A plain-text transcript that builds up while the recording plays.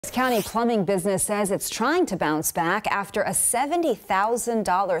County plumbing business says it's trying to bounce back after a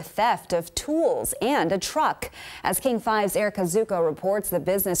 $70,000 theft of tools and a truck. As King 5's Erica Zucco reports, the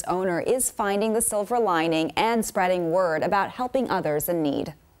business owner is finding the silver lining and spreading word about helping others in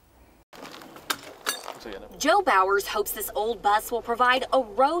need. Joe Bowers hopes this old bus will provide a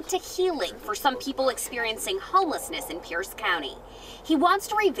road to healing for some people experiencing homelessness in Pierce County. He wants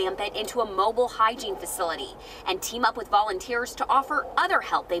to revamp it into a mobile hygiene facility and team up with volunteers to offer other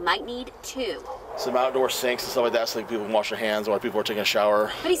help they might need too. Some outdoor sinks and stuff like that so people can wash their hands while people are taking a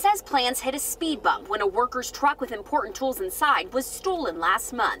shower. But he says plans hit a speed bump when a worker's truck with important tools inside was stolen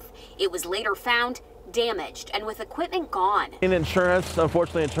last month. It was later found damaged and with equipment gone. In insurance,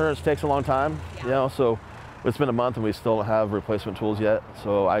 unfortunately, insurance takes a long time, so it's been a month and we still don't have replacement tools yet.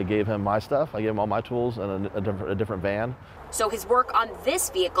 So I gave him my stuff. I gave him all my tools and a different van. So his work on this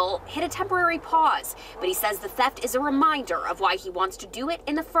vehicle hit a temporary pause, but he says the theft is a reminder of why he wants to do it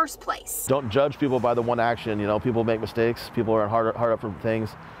in the first place. Don't judge people by the one action. People make mistakes. People are hard up for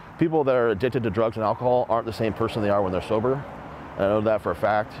things. People that are addicted to drugs and alcohol aren't the same person they are when they're sober. And I know that for a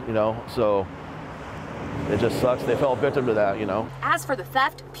fact, so it just sucks. They fell victim to that, As for the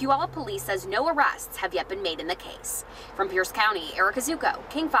theft, Puyallup police says no arrests have yet been made in the case. From Pierce County, Erica Zucco,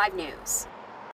 King 5 News.